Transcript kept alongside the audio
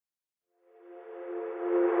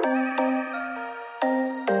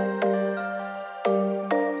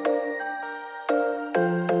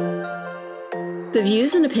The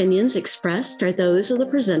views and opinions expressed are those of the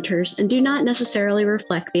presenters and do not necessarily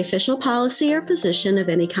reflect the official policy or position of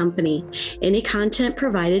any company. Any content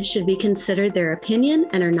provided should be considered their opinion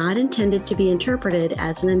and are not intended to be interpreted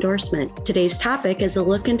as an endorsement. Today's topic is a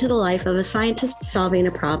look into the life of a scientist solving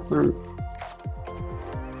a problem.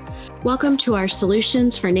 Welcome to our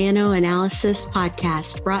Solutions for Nano-Analysis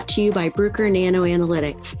podcast, brought to you by Bruker Nano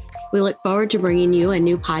Analytics. We look forward to bringing you a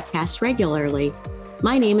new podcast regularly.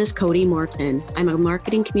 My name is Cody Morton. I'm a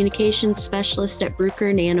marketing communications specialist at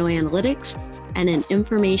Bruker Nano Analytics and an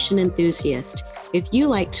information enthusiast. If you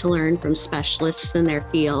like to learn from specialists in their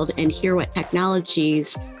field and hear what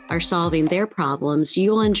technologies are solving their problems, you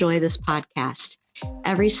will enjoy this podcast.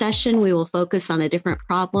 Every session, we will focus on a different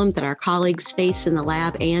problem that our colleagues face in the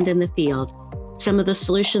lab and in the field. Some of the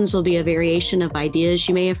solutions will be a variation of ideas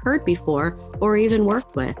you may have heard before or even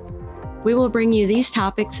worked with. We will bring you these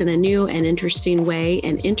topics in a new and interesting way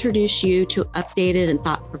and introduce you to updated and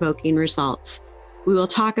thought-provoking results. We will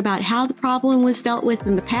talk about how the problem was dealt with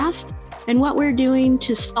in the past and what we're doing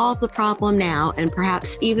to solve the problem now and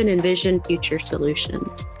perhaps even envision future solutions.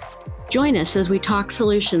 Join us as we talk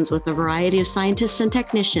solutions with a variety of scientists and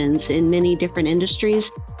technicians in many different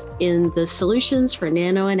industries in the Solutions for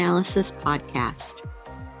Nano-Analysis podcast.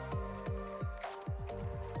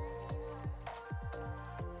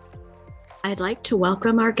 I'd like to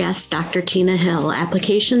welcome our guest, Dr. Tina Hill,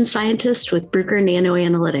 application scientist with Bruker Nano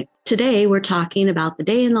Analytics. Today, we're talking about the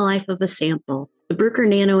day in the life of a sample. The Bruker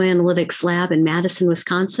Nano Analytics lab in Madison,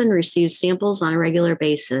 Wisconsin receives samples on a regular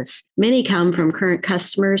basis. Many come from current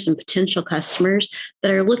customers and potential customers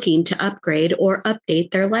that are looking to upgrade or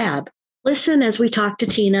update their lab. Listen as we talk to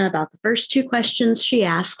Tina about the first two questions she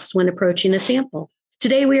asks when approaching a sample.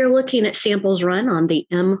 Today, we are looking at samples run on the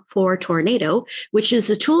M4 Tornado, which is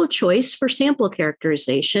a tool of choice for sample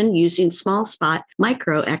characterization using small spot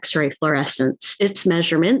micro X-ray fluorescence. Its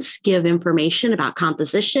measurements give information about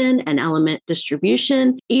composition and element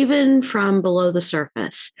distribution, even from below the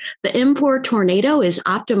surface. The M4 Tornado is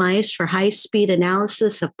optimized for high-speed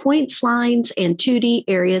analysis of points, lines, and 2D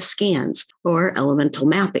area scans, or elemental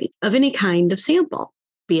mapping, of any kind of sample,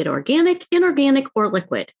 be it organic, inorganic, or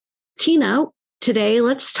liquid. Tina, today,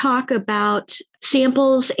 let's talk about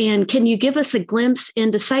samples, and can you give us a glimpse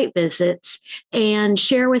into site visits and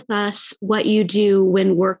share with us what you do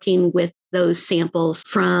when working with those samples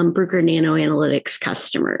from Bruker Nano Analytics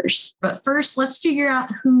customers? But first, let's figure out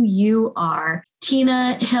who you are.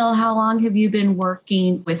 Tina Hill, how long have you been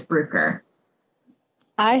working with Bruker?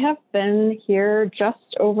 I have been here just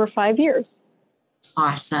over 5 years.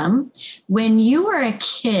 Awesome. When you were a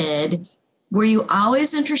kid, were you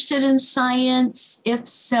always interested in science? If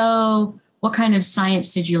so, what kind of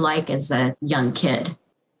science did you like as a young kid?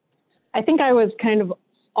 I think I was kind of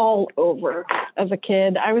all over as a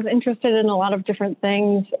kid. I was interested in a lot of different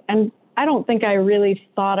things, and I don't think I really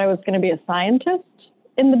thought I was going to be a scientist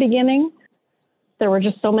in the beginning. There were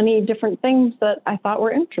just so many different things that I thought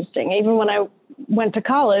were interesting. Even when I went to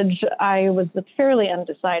college, I was fairly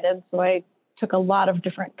undecided, so I took a lot of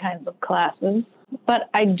different kinds of classes. But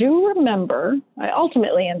I do remember, I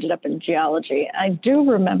ultimately ended up in geology. I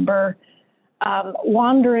do remember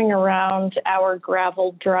wandering around our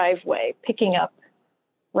gravel driveway, picking up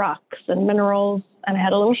rocks and minerals. And I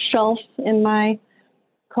had a little shelf in my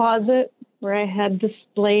closet where I had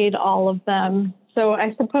displayed all of them. So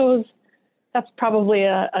I suppose that's probably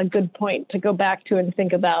a good point to go back to and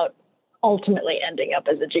think about ultimately ending up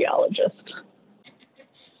as a geologist.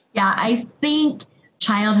 Yeah, I think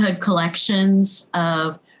childhood collections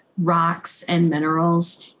of rocks and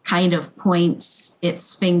minerals kind of points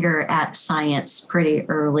its finger at science pretty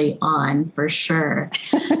early on, for sure.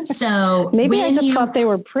 So maybe I just thought they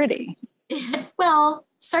were pretty. Well,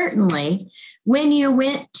 certainly. When you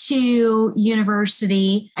went to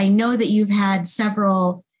university, I know that you've had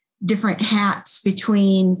several different hats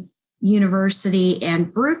between university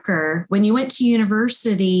and Bruker. When you went to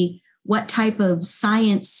university, what type of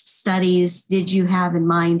science studies did you have in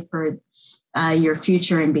mind for your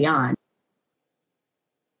future and beyond?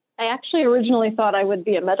 I actually originally thought I would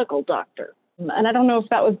be a medical doctor. And I don't know if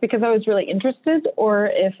that was because I was really interested or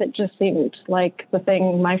if it just seemed like the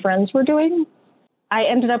thing my friends were doing. I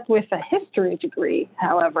ended up with a history degree,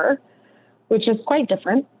 however, which is quite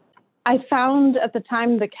different. I found at the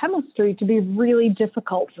time the chemistry to be really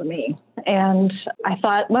difficult for me. And I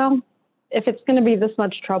thought, well, if it's going to be this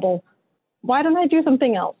much trouble, why don't I do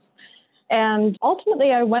something else? And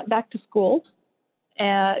ultimately, I went back to school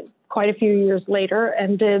quite a few years later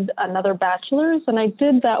and did another bachelor's. And I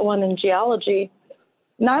did that one in geology,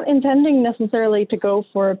 not intending necessarily to go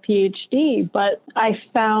for a PhD, but I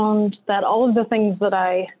found that all of the things that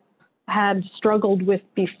I had struggled with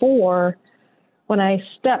before, when I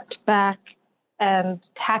stepped back and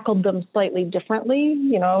tackled them slightly differently,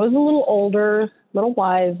 I was a little older, a little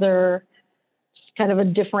wiser, just kind of a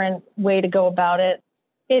different way to go about it.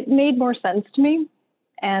 It made more sense to me.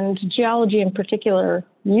 And geology in particular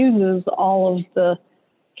uses all of the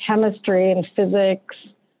chemistry and physics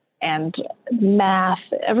and math,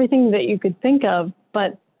 everything that you could think of.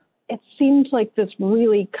 But it seemed like this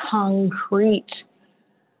really concrete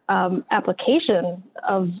application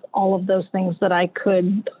of all of those things that I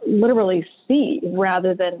could literally see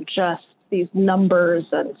rather than just these numbers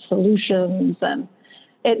and solutions. And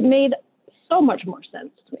it made so much more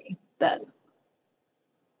sense to me then.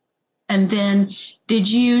 And then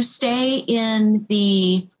did you stay in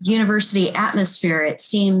the university atmosphere? It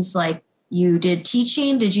seems like you did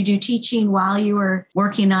teaching. Did you do teaching while you were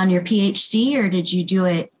working on your PhD, or did you do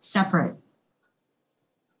it separate?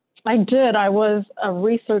 I did. I was a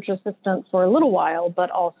research assistant for a little while,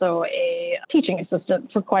 but also a teaching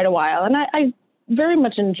assistant for quite a while. And I very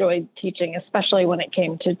much enjoyed teaching, especially when it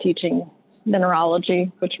came to teaching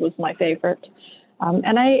mineralogy, which was my favorite.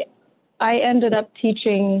 And I ended up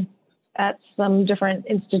teaching at some different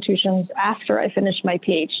institutions after I finished my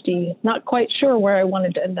PhD. Not quite sure where I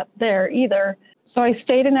wanted to end up there either. So I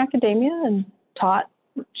stayed in academia and taught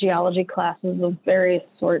geology classes of various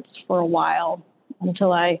sorts for a while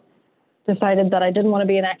until I decided that I didn't want to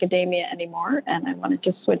be in academia anymore and I wanted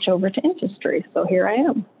to switch over to industry. So here I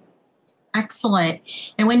am. Excellent.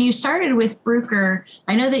 And when you started with Bruker,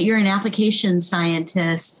 I know that you're an application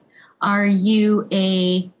scientist. Are you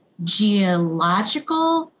a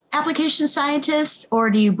geological application scientist, or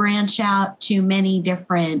do you branch out to many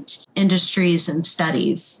different industries and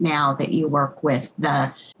studies now that you work with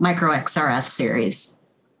the MicroXRF series?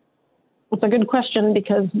 It's a good question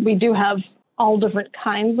because we do have all different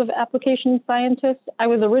kinds of application scientists. I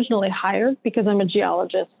was originally hired because I'm a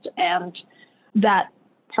geologist, and that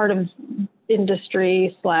part of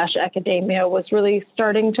industry / academia was really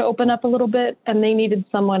starting to open up a little bit, and they needed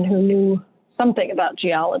someone who knew something about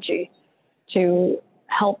geology to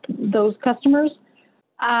help those customers.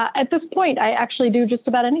 At this point, I actually do just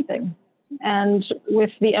about anything. And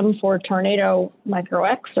with the M4 Tornado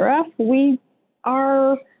MicroXRF, we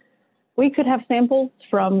could have samples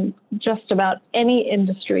from just about any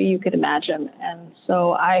industry you could imagine. And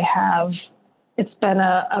so it's been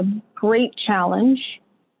a great challenge,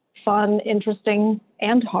 fun, interesting,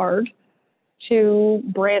 and hard to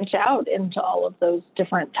branch out into all of those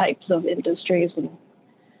different types of industries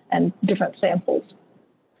and different samples.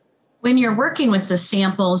 When you're working with the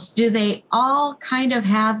samples, do they all kind of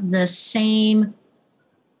have the same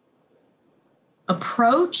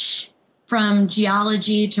approach? From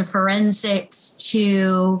geology to forensics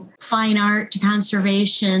to fine art to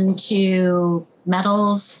conservation to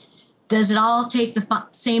metals? Does it all take the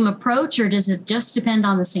same approach, or does it just depend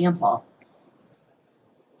on the sample?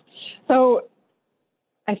 So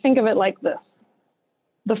I think of it like this.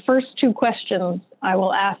 The first two questions I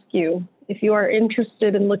will ask you, if you are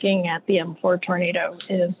interested in looking at the M4 Tornado,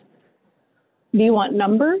 is do you want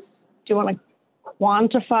numbers? Do you want to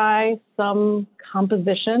quantify some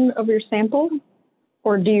composition of your sample,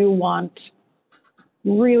 or do you want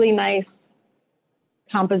really nice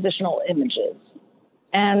compositional images?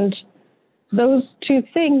 And those two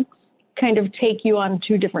things kind of take you on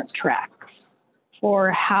two different tracks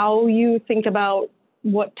for how you think about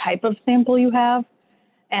what type of sample you have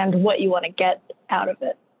and what you want to get out of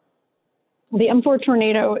it. The M4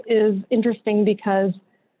 Tornado is interesting because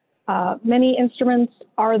many instruments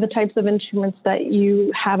are the types of instruments that you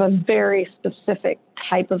have a very specific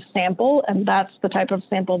type of sample, and that's the type of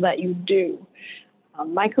sample that you do.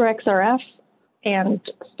 MicroXRF, and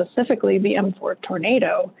specifically the M4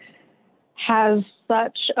 Tornado, has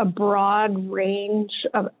such a broad range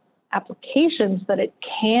of applications that it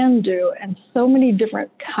can do, and so many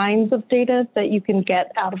different kinds of data that you can get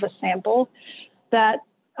out of a sample that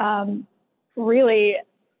really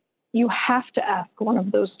you have to ask one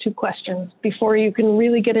of those two questions before you can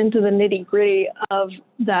really get into the nitty-gritty of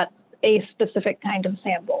a specific kind of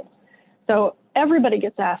sample. So everybody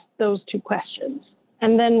gets asked those two questions.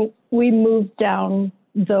 And then we move down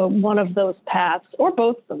one of those paths, or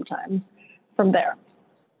both sometimes, from there.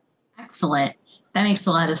 Excellent. That makes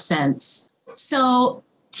a lot of sense. So,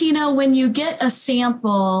 Tina, when you get a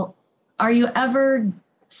sample, are you ever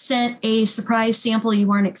sent a surprise sample you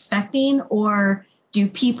weren't expecting, or do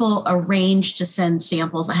people arrange to send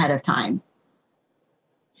samples ahead of time?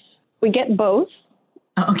 We get both.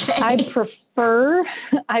 Okay. I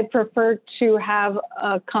prefer to have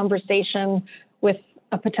a conversation with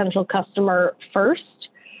a potential customer first,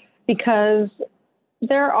 because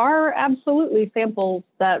there are absolutely samples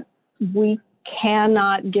that we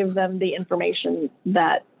cannot give them the information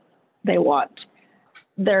that they want.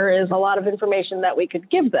 There is a lot of information that we could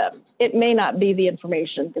give them. It may not be the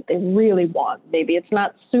information that they really want. Maybe it's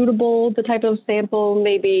not suitable, the type of sample.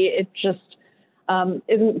 Maybe it just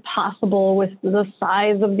isn't possible with the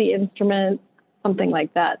size of the instrument, something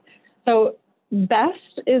like that. So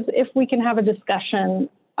best is if we can have a discussion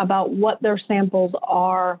about what their samples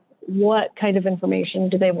are, what kind of information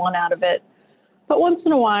do they want out of it. But once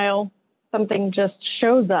in a while, something just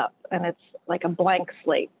shows up and it's like a blank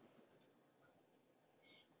slate.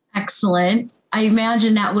 Excellent. I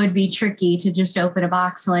imagine that would be tricky to just open a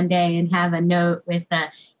box one day and have a note with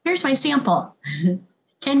here's my sample.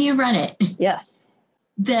 Can you run it? Yes.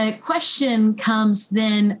 The question comes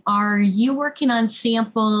then, are you working on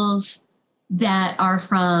samples that are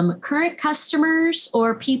from current customers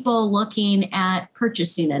or people looking at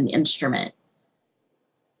purchasing an instrument?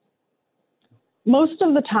 Most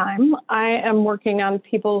of the time, I am working on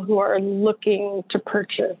people who are looking to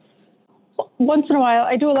purchase. Once in a while,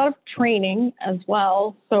 I do a lot of training as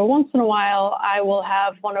well. So once in a while, I will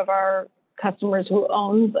have one of our customers who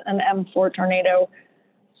owns an M4 Tornado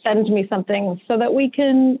send me something so that we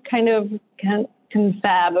can kind of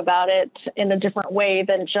confab about it in a different way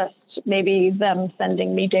than just maybe them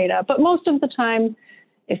sending me data. But most of the time,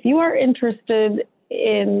 if you are interested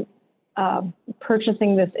in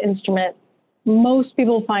purchasing this instrument, most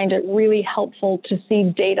people find it really helpful to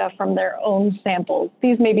see data from their own samples.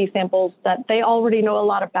 These may be samples that they already know a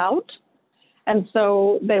lot about, and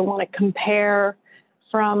so they want to compare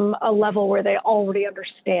from a level where they already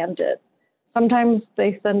understand it. Sometimes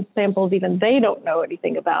they send samples even they don't know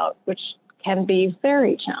anything about, which can be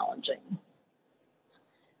very challenging.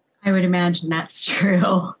 I would imagine that's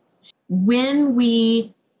true. When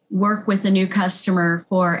we work with a new customer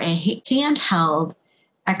for a handheld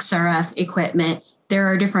XRF equipment, there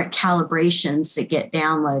are different calibrations that get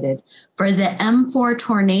downloaded. For the M4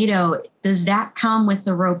 Tornado, does that come with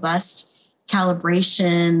a robust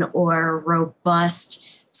calibration or robust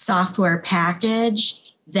software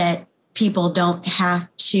package that people don't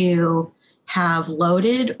have to have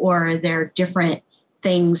loaded, or are there different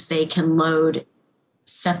things they can load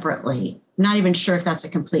separately? I'm not even sure if that's a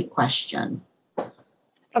complete question.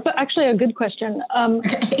 That's actually a good question.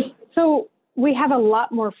 Okay. So we have a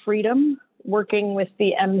lot more freedom working with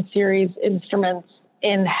the M series instruments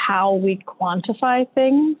in how we quantify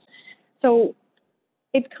things. So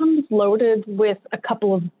it comes loaded with a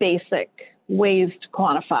couple of basic ways to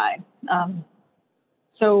quantify.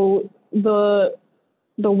 So the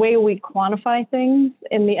way we quantify things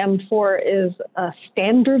in the M4 is a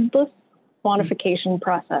standardless quantification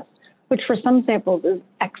process, which for some samples is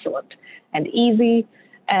excellent and easy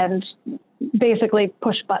and basically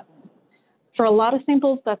push button. For a lot of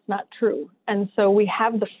samples, that's not true. And so we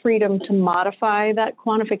have the freedom to modify that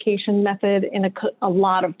quantification method in a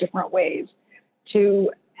lot of different ways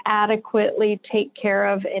to adequately take care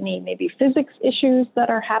of any maybe physics issues that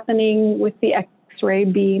are happening with the X-ray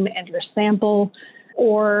beam and your sample,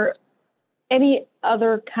 or any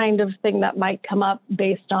other kind of thing that might come up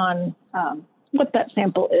based on what that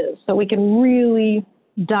sample is. So we can really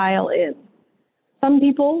dial in. Some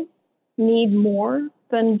people need more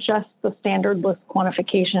than just the standardless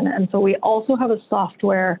quantification. And so we also have a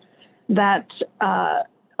software that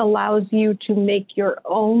allows you to make your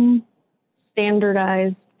own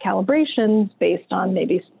standardized calibrations based on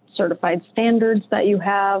maybe certified standards that you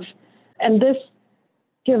have. And this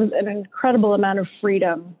gives an incredible amount of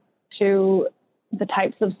freedom to the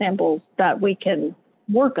types of samples that we can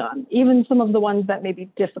work on, even some of the ones that may be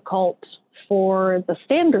difficult for the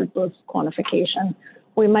standardless quantification.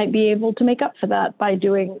 We might be able to make up for that by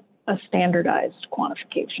doing a standardized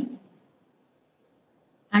quantification.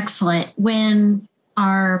 Excellent. When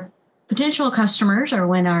our potential customers or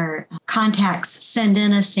when our contacts send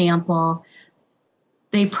in a sample,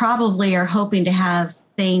 they probably are hoping to have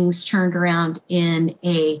things turned around in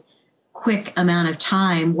a quick amount of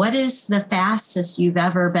time. What is the fastest you've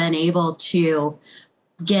ever been able to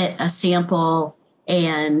get a sample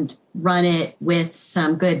and run it with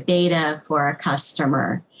some good data for a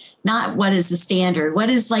customer? Not what is the standard, what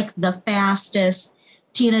is like the fastest,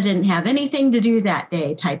 Tina didn't have anything to do that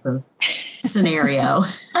day type of scenario?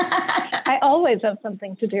 I always have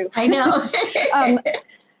something to do. I know.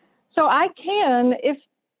 So I can,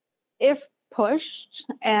 if pushed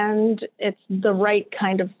and it's the right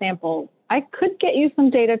kind of sample, I could get you some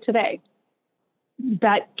data today.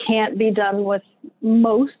 That can't be done with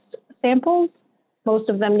most samples. Most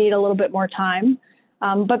of them need a little bit more time,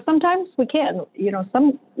 but sometimes we can. You know,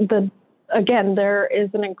 again, there is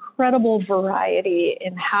an incredible variety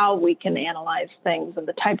in how we can analyze things and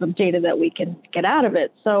the type of data that we can get out of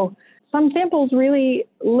it. So some samples really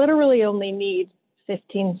literally only need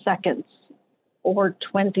 15 seconds or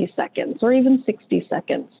 20 seconds or even 60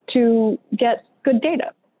 seconds to get good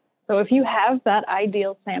data. So if you have that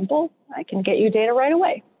ideal sample, I can get you data right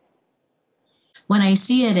away. When I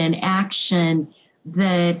see it in action,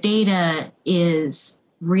 the data is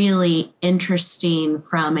really interesting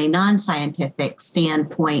from a non-scientific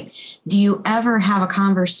standpoint. Do you ever have a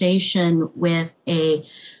conversation with a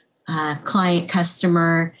client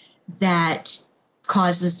customer that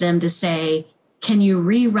causes them to say, can you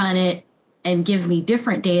rerun it and give me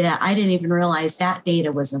different data? I didn't even realize that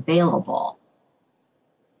data was available.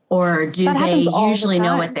 Or do they usually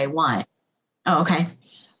know what they want? Oh, okay.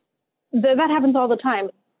 That happens all the time.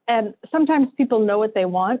 And sometimes people know what they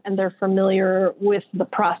want and they're familiar with the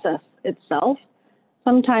process itself.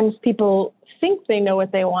 Sometimes people think they know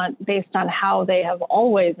what they want based on how they have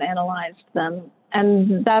always analyzed them.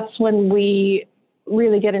 And that's when we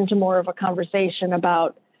really get into more of a conversation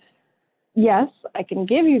about, yes, I can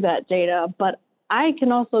give you that data, but I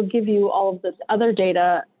can also give you all of this other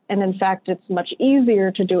data. And in fact, it's much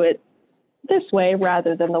easier to do it this way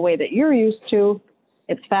rather than the way that you're used to.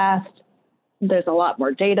 It's fast. There's a lot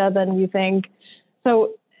more data than you think.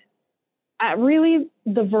 So really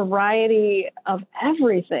the variety of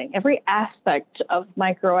everything, every aspect of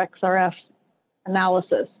microXRF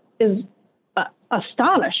analysis is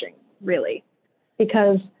astonishing, really,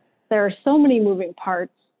 because there are so many moving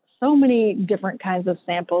parts, so many different kinds of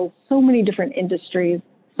samples, so many different industries,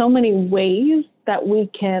 so many ways that we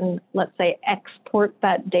can, let's say, export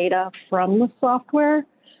that data from the software.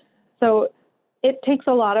 So it takes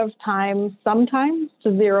a lot of time sometimes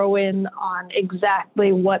to zero in on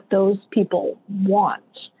exactly what those people want.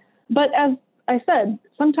 But as I said,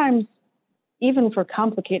 sometimes even for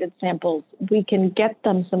complicated samples, we can get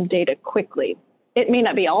them some data quickly. It may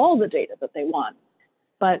not be all the data that they want,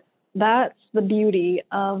 but that's the beauty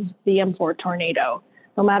of the M4 Tornado.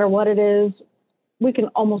 No matter what it is, we can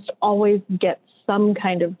almost always get some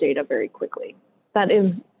kind of data very quickly. That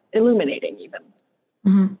is illuminating even.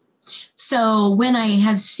 Mm-hmm. So when I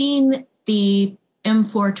have seen the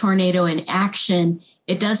M4 Tornado in action,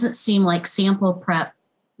 it doesn't seem like sample prep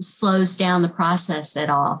slows down the process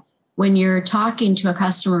at all. When you're talking to a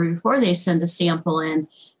customer before they send a sample in,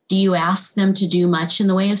 do you ask them to do much in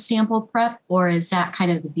the way of sample prep, or is that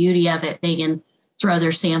kind of the beauty of it? They can throw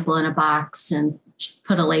their sample in a box and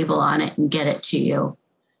put a label on it and get it to you,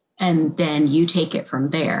 and then you take it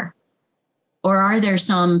from there? Or are there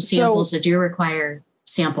some samples that do require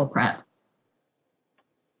sample prep?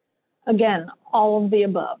 Again, all of the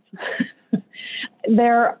above.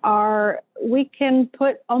 We can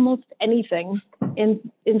put almost anything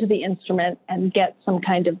into the instrument and get some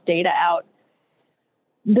kind of data out.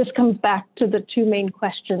 This comes back to the two main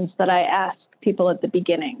questions that I ask people at the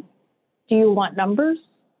beginning. Do you want numbers,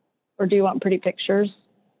 or do you want pretty pictures,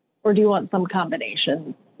 or do you want some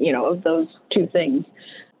combination, of those two things?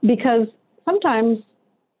 Because sometimes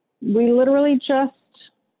we literally just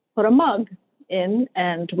put a mug in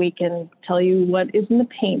and we can tell you what is in the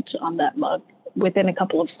paint on that mug within a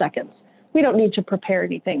couple of seconds. We don't need to prepare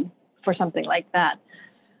anything for something like that.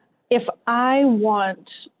 If I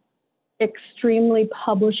want extremely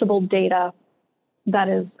publishable data that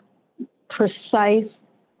is precise,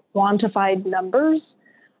 quantified numbers,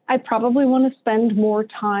 I probably want to spend more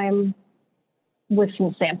time with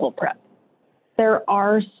some sample prep. There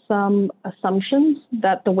are some assumptions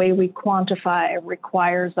that the way we quantify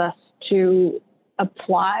requires us to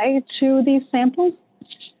apply to these samples.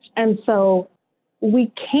 And so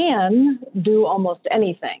we can do almost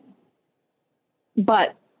anything,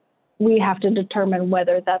 but we have to determine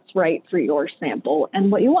whether that's right for your sample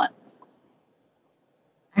and what you want.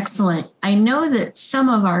 Excellent. I know that some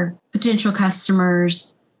of our potential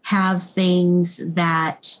customers have things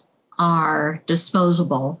that are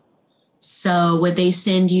disposable. So would they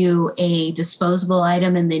send you a disposable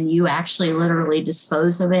item and then you actually literally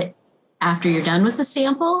dispose of it after you're done with the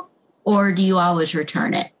sample, or do you always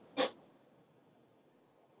return it?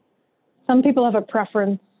 Some people have a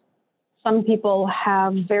preference. Some people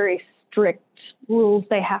have very strict rules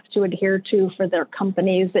they have to adhere to for their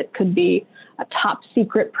companies. It could be a top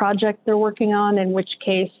secret project they're working on, in which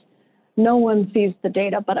case no one sees the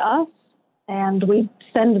data but us, and we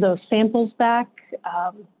send those samples back.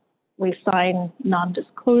 We sign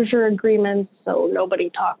non-disclosure agreements, so nobody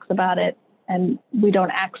talks about it, and we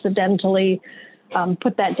don't accidentally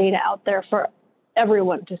put that data out there for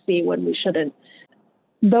everyone to see when we shouldn't.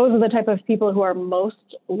 Those are the type of people who are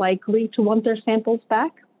most likely to want their samples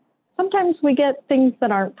back. Sometimes we get things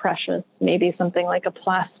that aren't precious, maybe something like a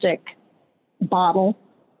plastic bottle.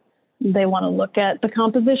 They want to look at the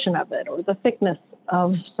composition of it or the thickness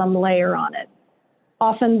of some layer on it.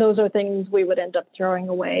 Often those are things we would end up throwing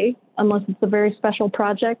away unless it's a very special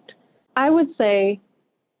project. I would say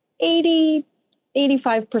 85%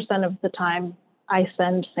 of the time I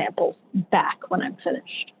send samples back when I'm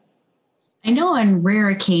finished. I know on rare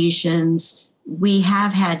occasions we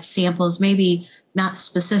have had samples, maybe not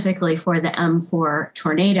specifically for the M4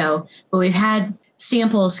 tornado, but we've had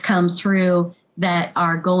samples come through that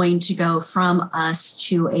are going to go from us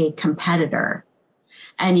to a competitor.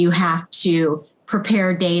 And you have to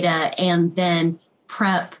prepare data and then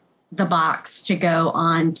prep the box to go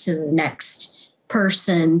on to the next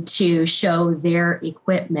person to show their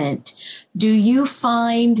equipment. Do you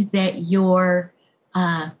find that you're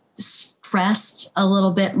stressed a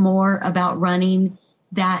little bit more about running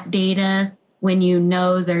that data when you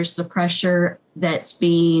know there's the pressure that's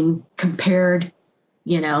being compared,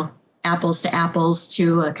 apples to apples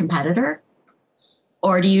to a competitor?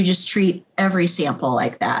 Or do you just treat every sample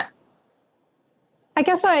like that? I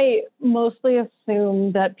guess I mostly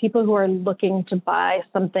assume that people who are looking to buy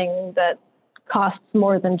something that costs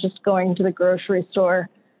more than just going to the grocery store,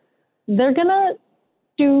 they're going to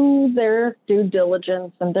do their due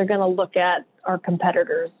diligence and they're going to look at our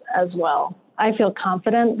competitors as well. I feel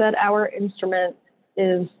confident that our instrument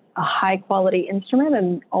is a high quality instrument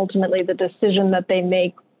and ultimately the decision that they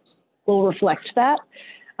make will reflect that.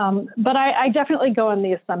 But I definitely go on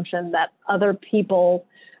the assumption that other people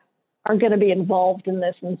are going to be involved in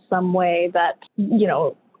this in some way that,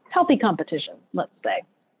 healthy competition, let's say.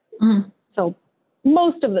 Mm-hmm. So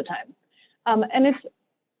most of the time. And it's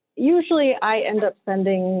usually I end up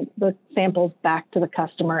sending the samples back to the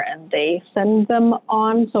customer and they send them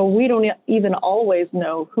on. So we don't even always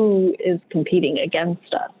know who is competing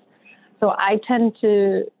against us. So I tend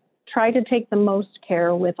to try to take the most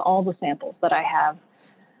care with all the samples that I have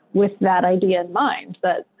with that idea in mind,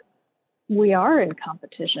 that we are in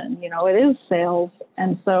competition, it is sales.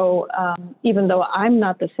 And so even though I'm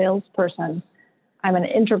not the salesperson, I'm an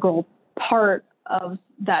integral part of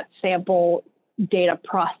that sample data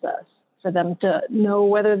process for them to know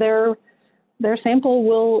whether their sample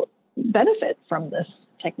will benefit from this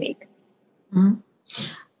technique. Mm-hmm.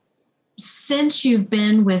 Since you've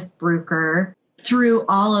been with Bruker, through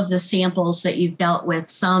all of the samples that you've dealt with,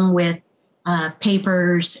 some with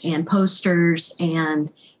papers and posters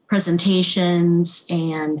and presentations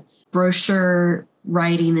and brochure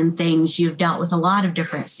writing and things, you've dealt with a lot of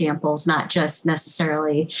different samples, not just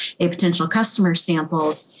necessarily a potential customer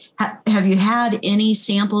samples. Have you had any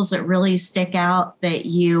samples that really stick out that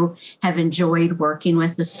you have enjoyed working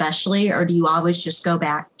with especially, or do you always just go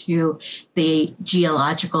back to the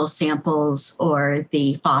geological samples or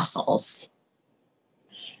the fossils?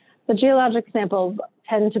 The geologic samples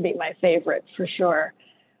tend to be my favorite for sure.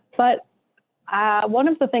 But one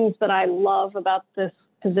of the things that I love about this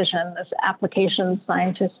position, this application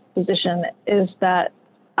scientist position, is that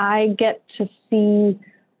I get to see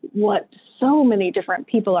what so many different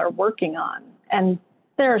people are working on. And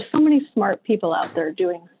there are so many smart people out there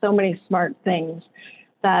doing so many smart things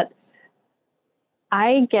that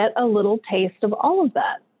I get a little taste of all of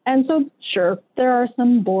that. And so, sure, there are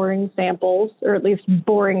some boring samples, or at least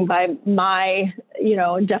boring by my,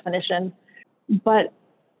 definition. But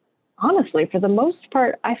honestly, for the most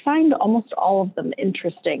part, I find almost all of them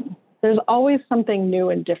interesting. There's always something new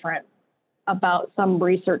and different about some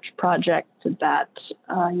research project that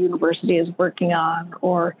university is working on,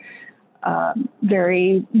 or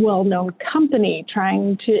very well-known company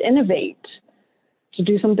trying to innovate, to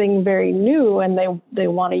do something very new, and they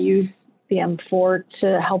want to use the M4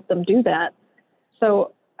 to help them do that.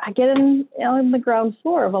 So I get in the ground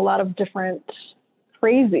floor of a lot of different,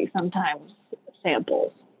 crazy sometimes,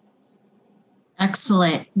 samples.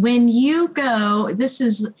 Excellent. When you go, this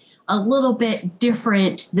is a little bit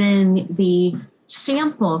different than the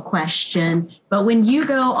sample question, but when you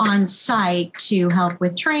go on site to help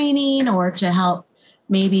with training or to help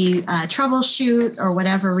maybe troubleshoot or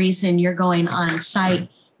whatever reason you're going on site,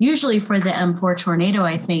 usually for the M4 tornado,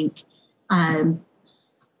 I think,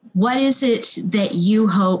 what is it that you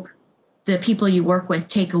hope the people you work with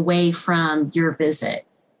take away from your visit?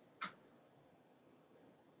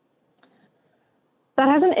 That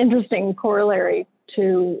has an interesting corollary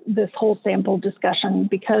to this whole sample discussion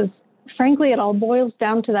because, frankly, it all boils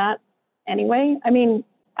down to that anyway. I mean,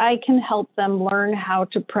 I can help them learn how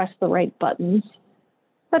to press the right buttons.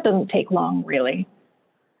 That doesn't take long, really.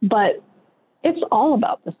 But it's all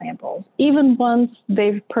about the samples. Even once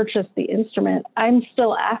they've purchased the instrument, I'm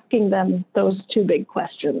still asking them those two big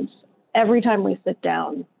questions. every time we sit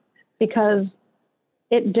down, because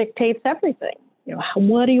it dictates everything.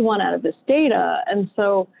 What do you want out of this data? And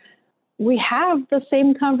so we have the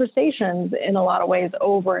same conversations in a lot of ways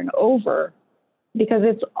over and over, because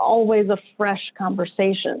it's always a fresh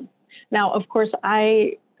conversation. Now, of course,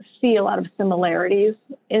 I see a lot of similarities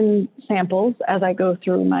in samples as I go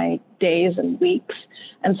through my days and weeks.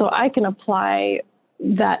 And so I can apply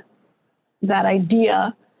that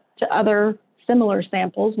idea to other similar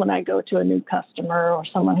samples when I go to a new customer or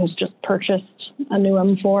someone who's just purchased a new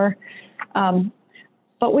M4.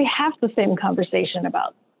 But we have the same conversation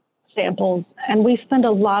about samples, and we spend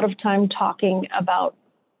a lot of time talking about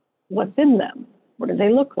what's in them. What do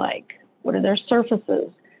they look like? What are their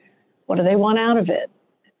surfaces? What do they want out of it?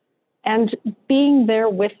 And being there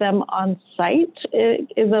with them on site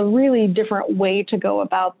is a really different way to go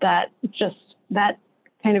about that, just that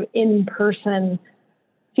kind of in-person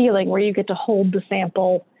feeling where you get to hold the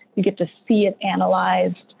sample, you get to see it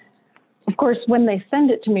analyzed. Of course, when they send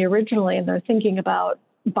it to me originally and they're thinking about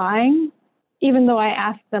buying, even though I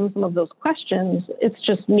ask them some of those questions, it's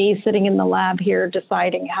just me sitting in the lab here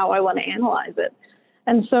deciding how I want to analyze it.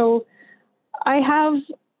 And so I have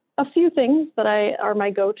a few things that are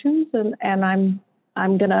my go-tos, and I'm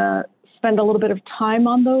going to spend a little bit of time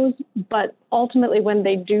on those. But ultimately, when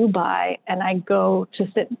they do buy and I go to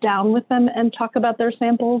sit down with them and talk about their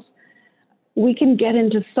samples, we can get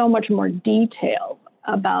into so much more detail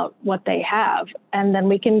about what they have, and then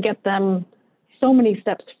we can get them so many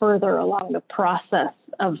steps further along the process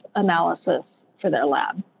of analysis for their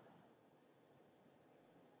lab.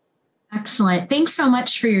 Excellent. Thanks so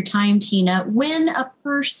much for your time, Tina. When a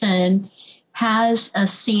person has a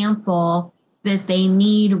sample that they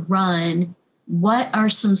need run, what are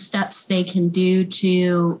some steps they can do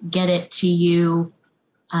to get it to you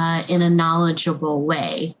in a knowledgeable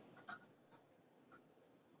way?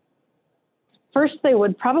 First, they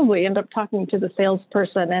would probably end up talking to the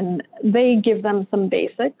salesperson, and they give them some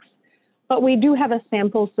basics. But we do have a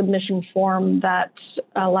sample submission form that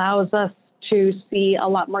allows us to see a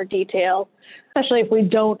lot more detail, especially if we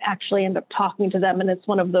don't actually end up talking to them and it's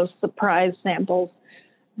one of those surprise samples.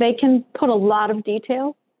 They can put a lot of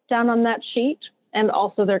detail down on that sheet and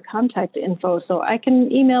also their contact info. So I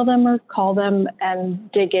can email them or call them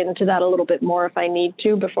and dig into that a little bit more if I need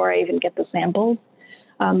to before I even get the samples.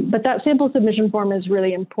 But that sample submission form is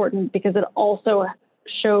really important because it also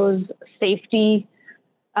shows safety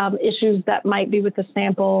issues that might be with the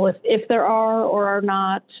sample, if there are or are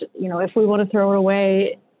not, if we want to throw it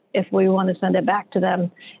away, if we want to send it back to them.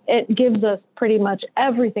 It gives us pretty much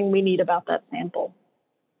everything we need about that sample.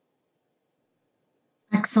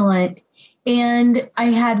 Excellent. And I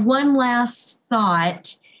had one last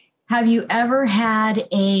thought. Have you ever had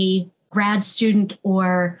a grad student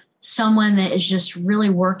or someone that is just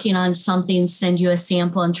really working on something send you a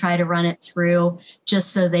sample and try to run it through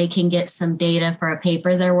just so they can get some data for a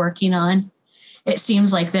paper they're working on? It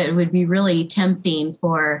seems like that would be really tempting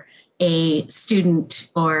for a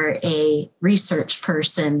student or a research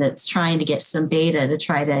person that's trying to get some data to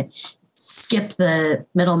try to skip the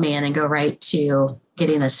middleman and go right to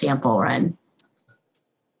getting a sample run.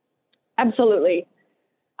 Absolutely.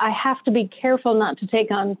 I have to be careful not to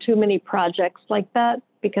take on too many projects like that,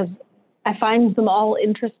 because I find them all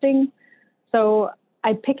interesting. So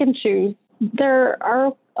I pick and choose. There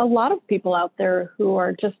are a lot of people out there who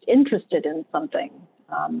are just interested in something.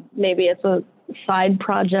 Maybe it's a side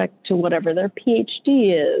project to whatever their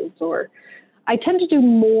PhD is, or I tend to do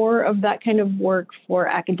more of that kind of work for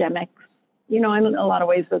academics. In a lot of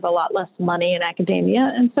ways, there's a lot less money in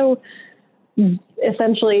academia. And so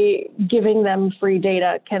essentially giving them free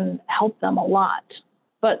data can help them a lot.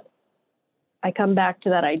 But I come back to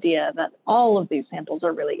that idea that all of these samples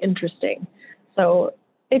are really interesting. So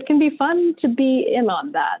it can be fun to be in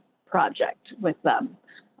on that project with them,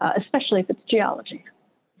 especially if it's geology.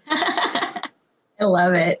 I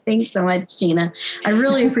love it. Thanks so much, Tina. I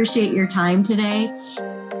really appreciate your time today.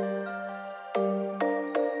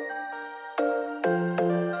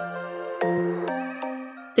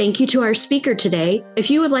 Thank you to our speaker today. If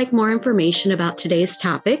you would like more information about today's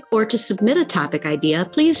topic or to submit a topic idea,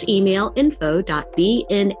 please email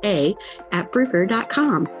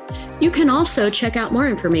info.bna@bruker.com. You can also check out more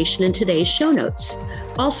information in today's show notes.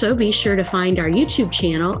 Also, be sure to find our YouTube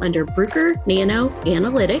channel under Bruker Nano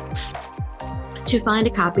Analytics to find a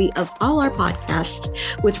copy of all our podcasts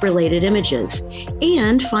with related images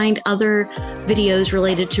and find other videos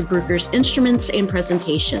related to Bruker's instruments and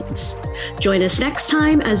presentations. Join us next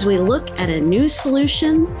time as we look at a new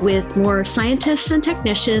solution with more scientists and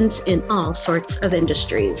technicians in all sorts of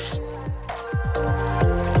industries.